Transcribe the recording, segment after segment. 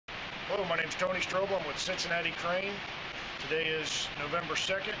Hello, my name is Tony Strobel. I'm with Cincinnati Crane. Today is November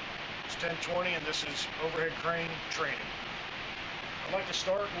 2nd. It's 10:20 and this is overhead crane training. I'd like to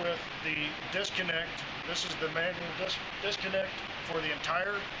start with the disconnect. This is the manual disconnect for the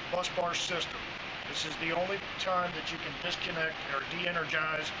entire bus bar system. This is the only time that you can disconnect or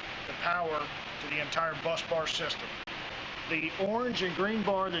de-energize the power to the entire bus bar system. The orange and green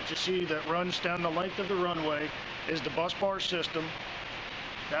bar that you see that runs down the length of the runway is the bus bar system.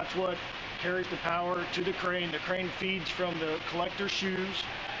 That's what carries the power to the crane. The crane feeds from the collector shoes.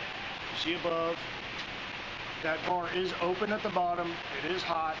 You see above. That bar is open at the bottom. It is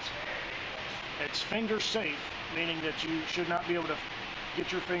hot. It's finger safe, meaning that you should not be able to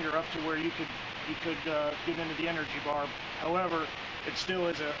get your finger up to where you could get into the energy bar. However, it still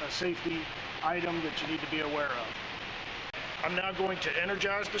is a safety item that you need to be aware of. I'm now going to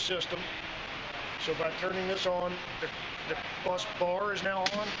energize the system. So by turning this on, the bus bar is now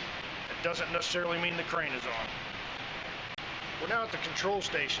on. It doesn't necessarily mean the crane is on. We're now at the control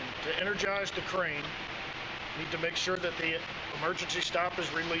station. To energize the crane, you need to make sure that the emergency stop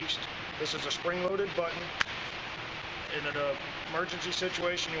is released. This is a spring-loaded button. In an emergency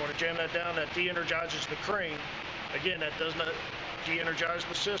situation, you want to jam that down. That de-energizes the crane. Again, that does not de-energize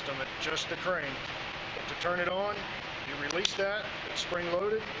the system. It's just the crane. But to turn it on, you release that. It's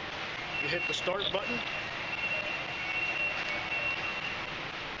spring-loaded. You hit the start button,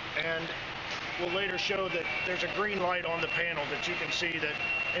 and we'll later show that there's a green light on the panel that you can see that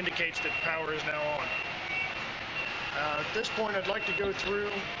indicates that power is now on. At this point, I'd like to go through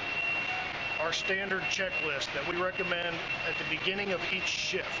our standard checklist that we recommend at the beginning of each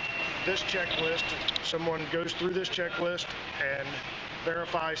shift. This checklist, someone goes through this checklist and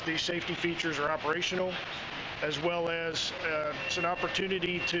verifies these safety features are operational, as well as it's an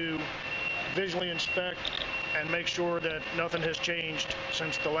opportunity to visually inspect and make sure that nothing has changed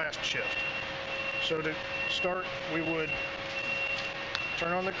since the last shift. So to start, we would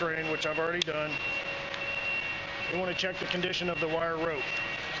turn on the crane, which I've already done. We want to check the condition of the wire rope.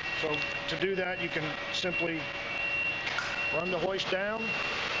 So to do that, you can simply run the hoist down,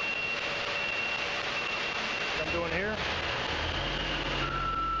 like I'm doing here.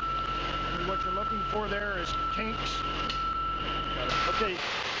 And what you're looking for there is kinks. Okay,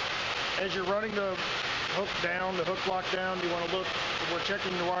 as you're running the hook down, the hook block down, you want to look, we're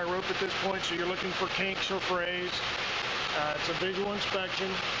checking the wire rope at this point, so you're looking for kinks or frays. It's a visual inspection.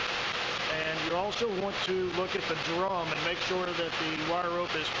 And you also want to look at the drum and make sure that the wire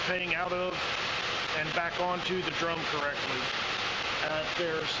rope is paying out of and back onto the drum correctly. If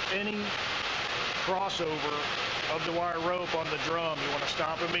there's any crossover of the wire rope on the drum, you want to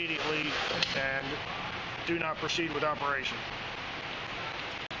stop immediately and do not proceed with operation.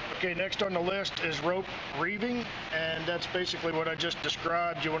 Okay, next on the list is rope reeving, and that's basically what I just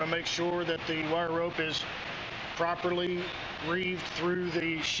described. You want to make sure that the wire rope is properly reeved through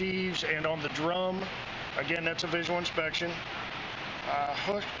the sheaves and on the drum. Again, that's a visual inspection.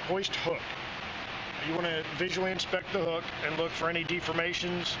 Hoist hook. You want to visually inspect the hook and look for any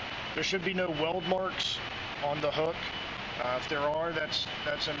deformations. There should be no weld marks on the hook. If there are, that's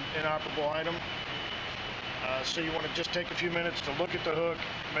an inoperable item. So you want to just take a few minutes to look at the hook,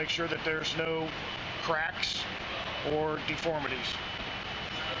 make sure that there's no cracks or deformities.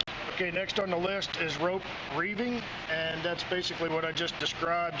 Okay, next on the list is rope reeving, and that's basically what I just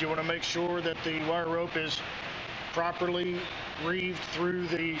described. You want to make sure that the wire rope is properly reeved through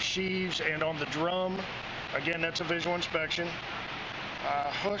the sheaves and on the drum. Again, that's a visual inspection.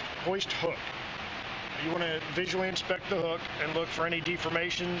 Hoist hook. You want to visually inspect the hook and look for any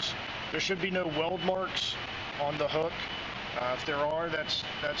deformations. There should be no weld marks on the hook. If there are, that's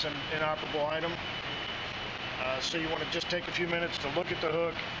an inoperable item. So you want to just take a few minutes to look at the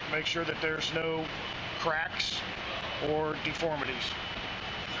hook, make sure that there's no cracks or deformities.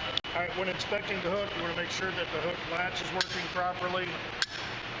 All right, when inspecting the hook, you want to make sure that the hook latch is working properly.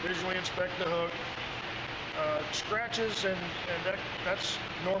 Visually inspect the hook. Scratches and that's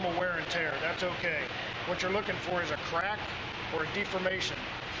normal wear and tear. That's okay. What you're looking for is a crack or a deformation.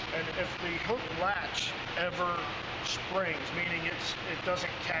 And if the hook latch ever springs, meaning it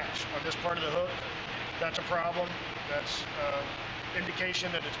doesn't catch on this part of the hook, that's a problem. That's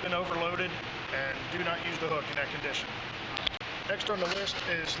indication that it's been overloaded, and do not use the hook in that condition. Next on the list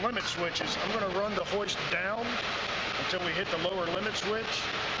is limit switches. I'm going to run the hoist down until we hit the lower limit switch.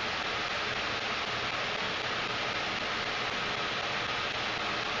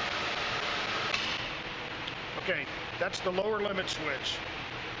 Okay, that's the lower limit switch.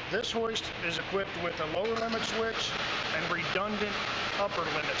 This hoist is equipped with a lower limit switch and redundant upper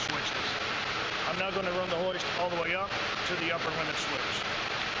limit switches. I'm now going to run the hoist all the way up to the upper limit switch.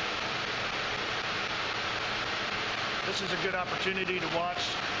 This is a good opportunity to watch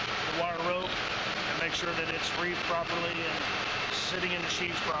the wire rope and make sure that it's reeved properly and sitting in the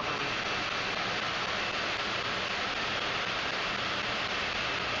sheaves properly.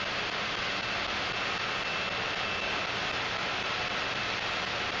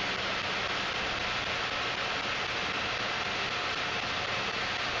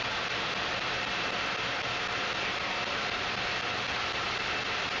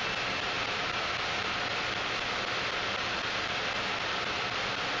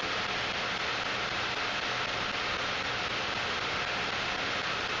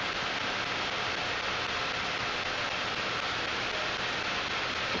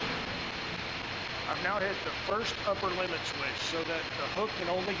 I've now hit the first upper limit switch so that the hook can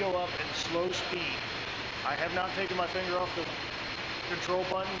only go up in slow speed. I have not taken my finger off the control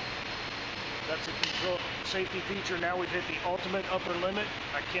button. That's a control safety feature. Now we've hit the ultimate upper limit.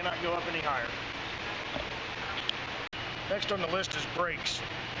 I cannot go up any higher. Next on the list is brakes.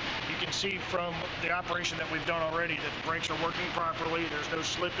 You can see from the operation that we've done already that the brakes are working properly. There's no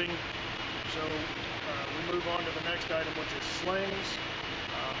slipping. So we move on to the next item, which is slings.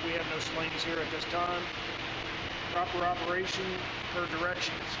 We have no slings here at this time. Proper operation per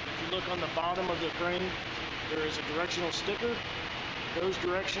directions. If you look on the bottom of the crane, there is a directional sticker. Those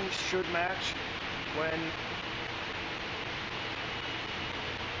directions should match when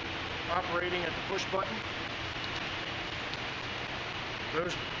operating at the push button.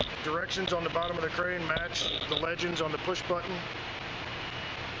 Those directions on the bottom of the crane match the legends on the push button.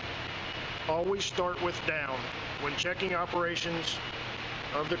 Always start with down. When checking operations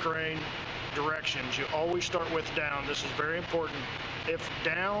of the crane directions, you always start with down. This is very important. If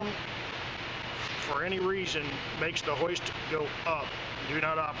down for any reason makes the hoist go up, do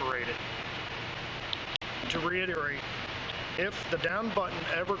not operate it. To reiterate, if the down button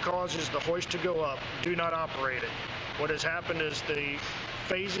ever causes the hoist to go up, do not operate it. What has happened is the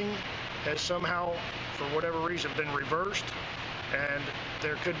phasing has somehow, for whatever reason, been reversed, and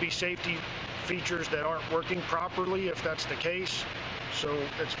there could be safety features that aren't working properly if that's the case. So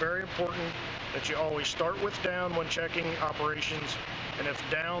it's very important that you always start with down when checking operations, and if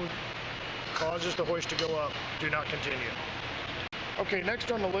down causes the hoist to go up, do not continue. Okay,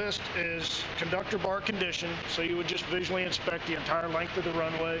 next on the list is conductor bar condition. So you would just visually inspect the entire length of the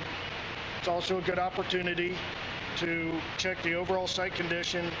runway. It's also a good opportunity to check the overall site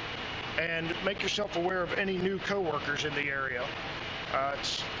condition and make yourself aware of any new coworkers in the area. I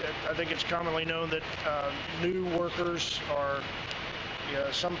think it's commonly known that new workers are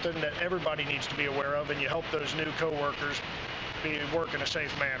something that everybody needs to be aware of, and you help those new coworkers work in a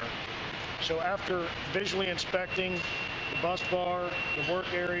safe manner. So after visually inspecting the bus bar, the work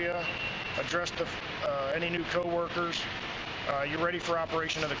area, address any new coworkers, you're ready for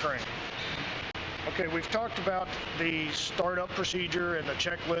operation of the crane. Okay, we've talked about the startup procedure and the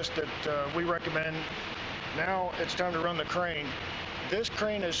checklist that we recommend. Now it's time to run the crane. This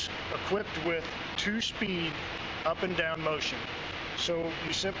crane is equipped with 2-speed up and down motion. So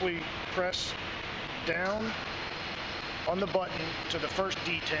you simply press down on the button to the first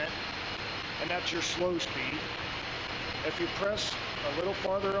detent, and that's your slow speed. If you press a little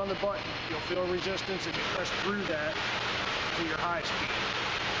farther on the button, you'll feel resistance, and you press through that to your high speed.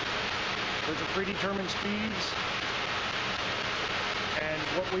 Those are predetermined speeds, and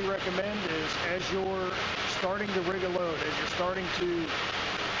what we recommend is as you're starting to rig a load, as you're starting to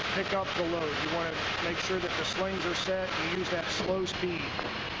pick up the load, you want to make sure that the slings are set. You use that slow speed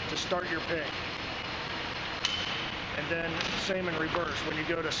to start your pick. And then same in reverse. When you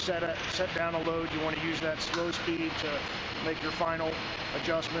go to set down a load, you want to use that slow speed to make your final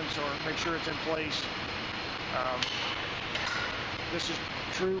adjustments or make sure it's in place. This is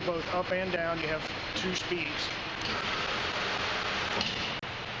true both up and down. You have 2 speeds.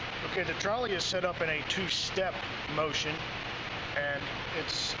 Okay, the trolley is set up in a 2-step motion, and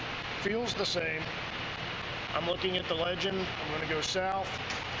it feels the same. I'm looking at the legend. I'm going to go south.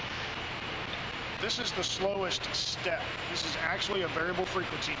 This is the slowest step. This is actually a variable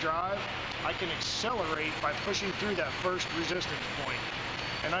frequency drive. I can accelerate by pushing through that first resistance point,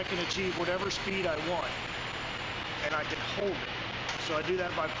 and I can achieve whatever speed I want, and I can hold it. So I do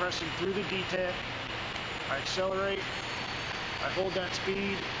that by pressing through the detent. I accelerate, I hold that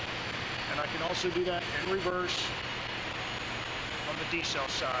speed, and I can also do that in reverse on the decel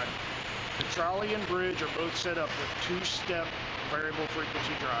side. The trolley and bridge are both set up with 2-step variable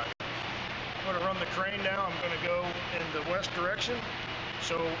frequency drive. I'm going to run the crane now. I'm going to go in the west direction.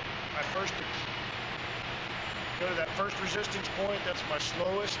 So I first go to that first resistance point. That's my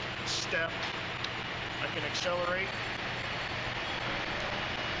slowest step. I can accelerate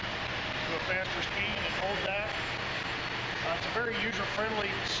to a faster speed and hold that. It's a very user-friendly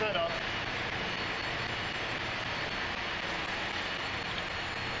setup.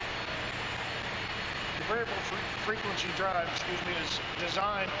 The variable frequency drive, is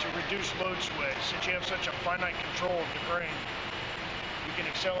designed to reduce load sway. Since you have such a finite control of the crane, you can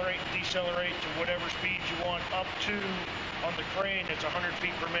accelerate and decelerate to whatever speed you want, up to, on the crane, it's 100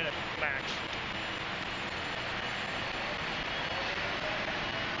 feet per minute max.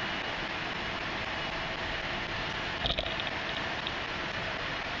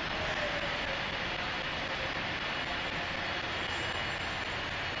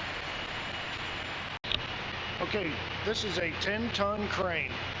 Okay, this is a 10-ton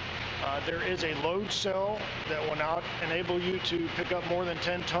crane. There is a load cell that will not enable you to pick up more than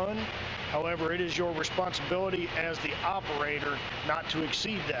 10 ton. However, it is your responsibility as the operator not to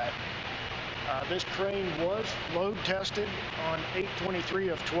exceed that. This crane was load tested on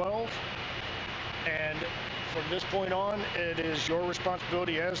 8/23/12, and from this point on, it is your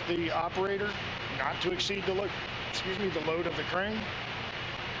responsibility as the operator not to exceed the load of the crane.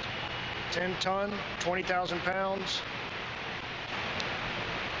 10 ton, 20,000 pounds.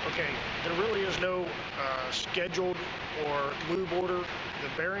 Okay, there really is no scheduled or lube order. The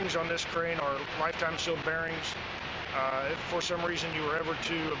bearings on this crane are lifetime sealed bearings. If for some reason you were ever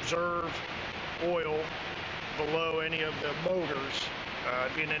to observe oil below any of the motors,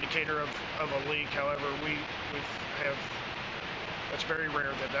 it'd be an indicator of a leak. However, that's very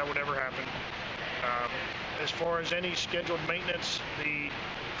rare that would ever happen. As far as any scheduled maintenance, the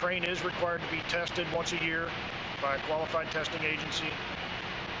crane is required to be tested once a year by a qualified testing agency,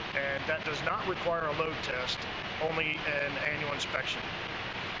 and that does not require a load test, only an annual inspection.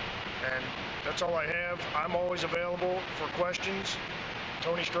 And that's all I have. I'm always available for questions.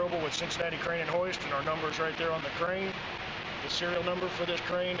 Tony Strobel with Cincinnati Crane and Hoist, and our number is right there on the crane. The serial number for this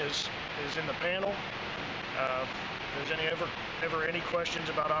crane is in the panel. If there's ever any questions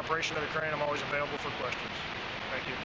about operation of the crane, I'm always available for questions. Thank you.